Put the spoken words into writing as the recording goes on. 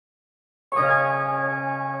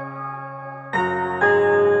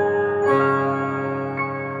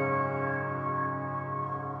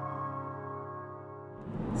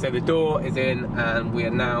So the door is in and we are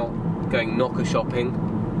now going knocker shopping.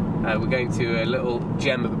 We're going to a little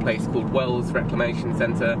gem of a place called Wells Reclamation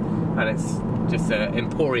Centre, and it's just an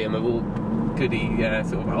emporium of all goody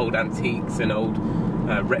sort of old antiques and old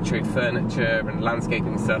retro furniture and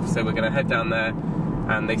landscaping stuff. So we're going to head down there,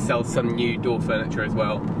 and they sell some new door furniture as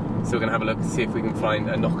well. So we're going to have a look and see if we can find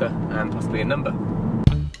a knocker and possibly a number.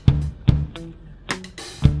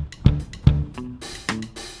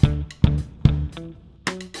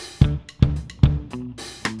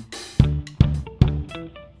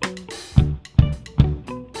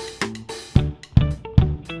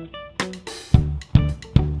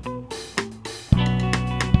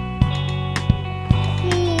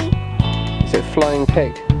 Is it a flying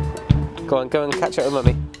pig? Go and catch up with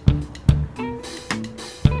Mummy.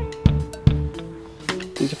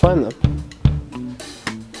 Did you find them?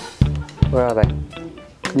 Where are they?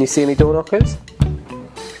 Can you see any door knockers?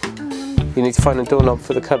 You need to find a doorknob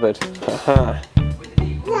for the cupboard. Aha.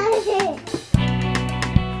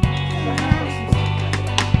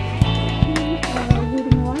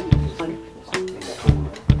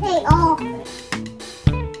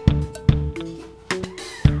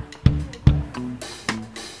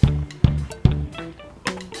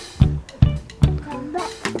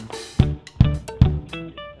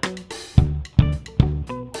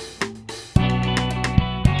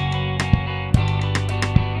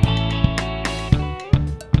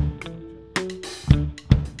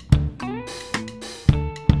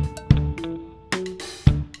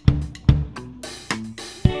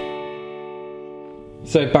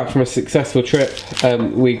 So back from a successful trip,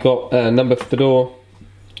 we got a number for the door,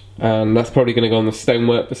 and that's probably going to go on the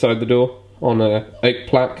stonework beside the door on a oak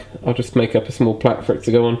plaque. I'll just make up a small plaque for it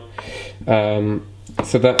to go on.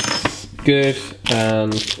 So that's good,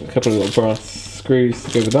 and a couple of little brass screws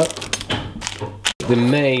to go with that. The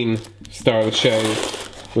main star of the show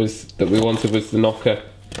that we wanted was the knocker,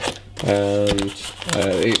 and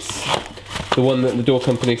it's the one that the door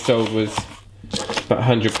company sold was about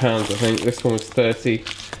 £100, I think. This one was 30,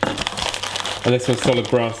 and this one's solid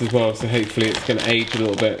brass as well, so hopefully it's going to age a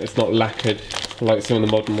little bit. It's not lacquered like some of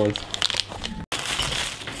the modern ones.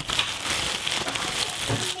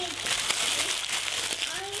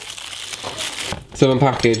 So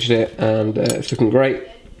unpackaged it, and it's looking great,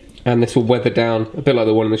 and this will weather down a bit like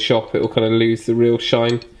the one in the shop. It will kind of lose the real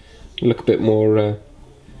shine, look a bit more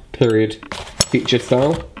period feature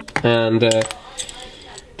style. And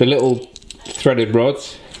the little threaded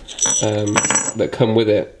rods that come with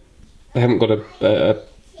it, they haven't got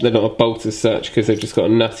they're not a bolt as such, because they've just got a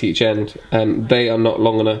nut each end. They are not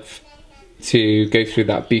long enough to go through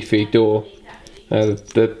that beefy door.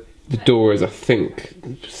 The door is, I think,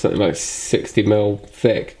 something like 60mm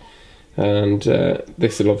thick, and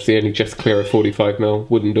this will obviously only just clear a 45mm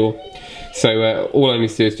wooden door. So all I need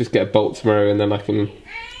to do is just get a bolt tomorrow, and then I can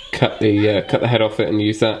cut the head off it and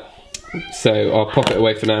use that. So I'll pop it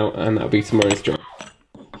away for now, and that'll be tomorrow's job.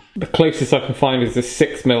 The closest I can find is this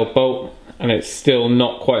 6mm bolt, and it's still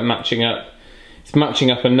not quite matching up. It's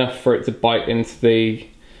matching up enough for it to bite into the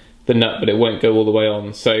nut, but it won't go all the way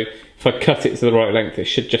on. So if I cut it to the right length, it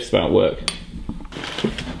should just about work.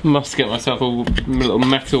 Must get myself a little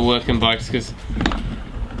metal working vise, because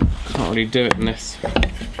I can't really do it in this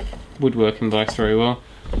woodworking vise very well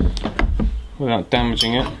without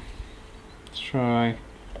damaging it. Let's try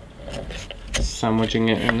sandwiching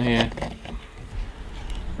it in here.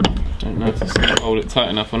 Don't know if it's going to hold it tight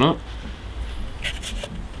enough or not.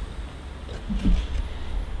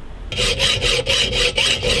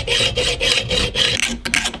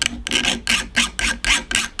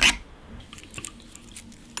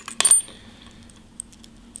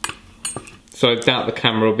 So I doubt the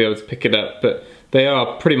camera will be able to pick it up, but they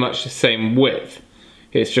are pretty much the same width.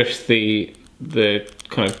 It's just the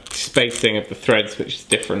kind of spacing of the threads which is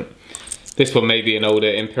different. This one may be an older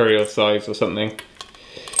imperial size or something.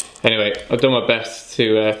 Anyway, I've done my best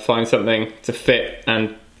to find something to fit,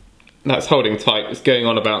 and that's holding tight. It's going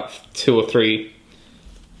on about 2 or 3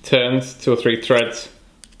 turns, 2 or 3 threads.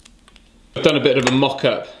 I've done a bit of a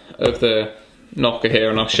mock-up of the knocker here,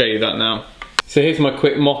 and I'll show you that now. So here's my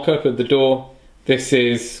quick mock-up of the door. This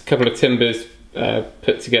is a couple of timbers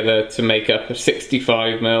put together to make up a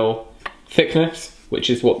 65mm thickness, which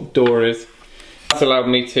is what the door is. That's allowed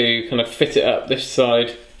me to kind of fit it up this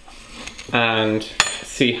side and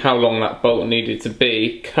see how long that bolt needed to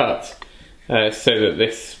be cut, so that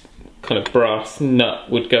this kind of brass nut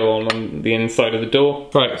would go on the inside of the door.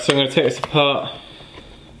 Right, so I'm going to take this apart,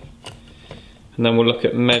 and then we'll look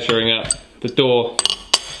at measuring up the door.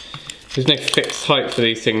 There's no fixed height for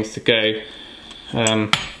these things to go.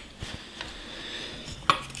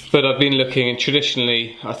 But I've been looking, and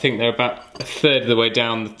traditionally I think they're about 1/3 of the way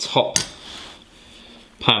down the top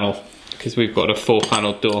panel, because we've got a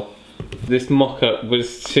 4-panel door. This mock-up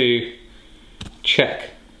was to check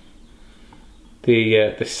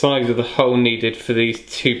the size of the hole needed for these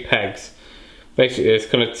 2 pegs. Basically there's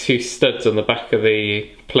kind of 2 studs on the back of the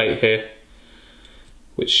plate here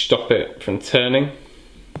which stop it from turning.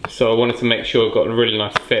 So I wanted to make sure I've got a really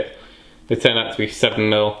nice fit. They turn out to be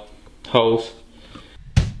 7mm holes.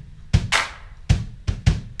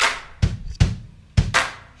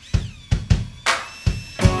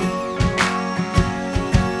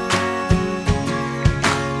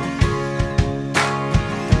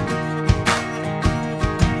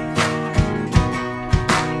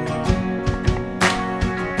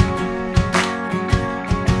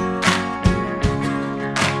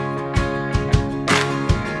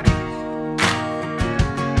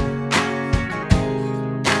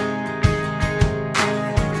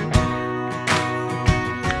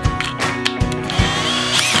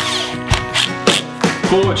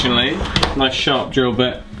 Fortunately, nice sharp drill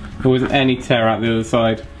bit, there wasn't any tear out the other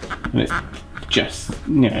side, and it's just,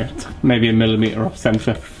 you know, maybe a millimetre off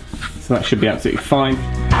centre, so that should be absolutely fine.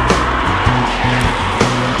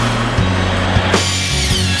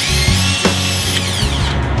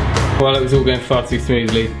 Well, it was all going far too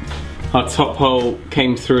smoothly. Our top hole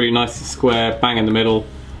came through nice and square, bang in the middle.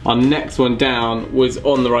 Our next one down was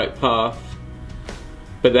on the right path,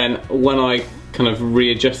 but then when I kind of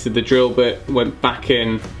readjusted the drill bit, went back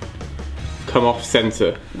in, come off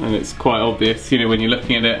centre, and it's quite obvious, you know, when you're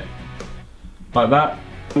looking at it like that. I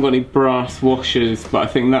haven't got any brass washers, but I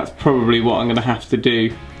think that's probably what I'm going to have to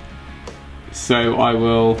do. So I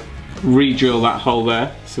will re-drill that hole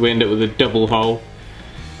there, so we end up with a double hole,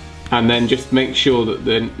 and then just make sure that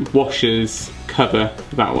the washers cover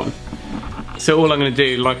that one. So all I'm going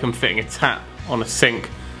to do, like I'm fitting a tap on a sink,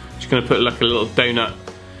 just going to put like a little donut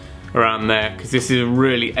around there, because this is a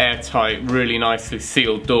really airtight, really nicely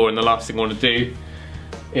sealed door, and the last thing I want to do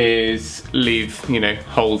is leave, you know,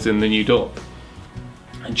 holes in the new door.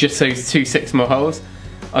 And just those 2 6mm holes,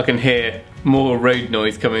 I can hear more road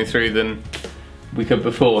noise coming through than we could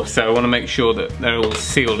before, so I want to make sure that they're all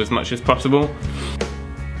sealed as much as possible.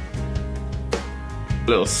 A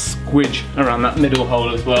little squidge around that middle hole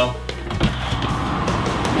as well.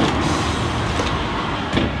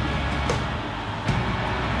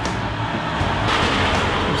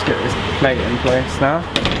 Get this plate in place now.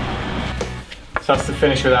 So that's the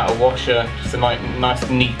finish without a washer, just a nice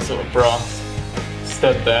neat sort of brass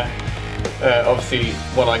stud there. Obviously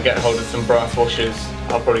when I get hold of some brass washers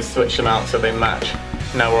I'll probably switch them out so they match.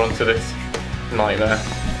 Now we're on to this nightmare.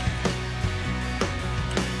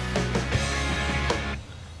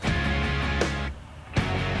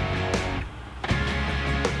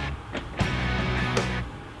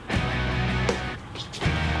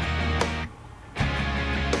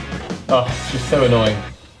 Oh, it's just so annoying.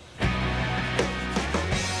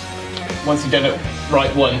 Once you've done it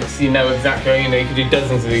right once, you know exactly, you know, you can do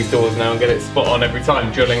dozens of these doors now and get it spot on every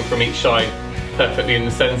time, drilling from each side perfectly in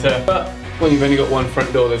the centre. But when you've only got one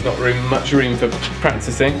front door, there's not much room for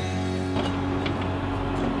practicing.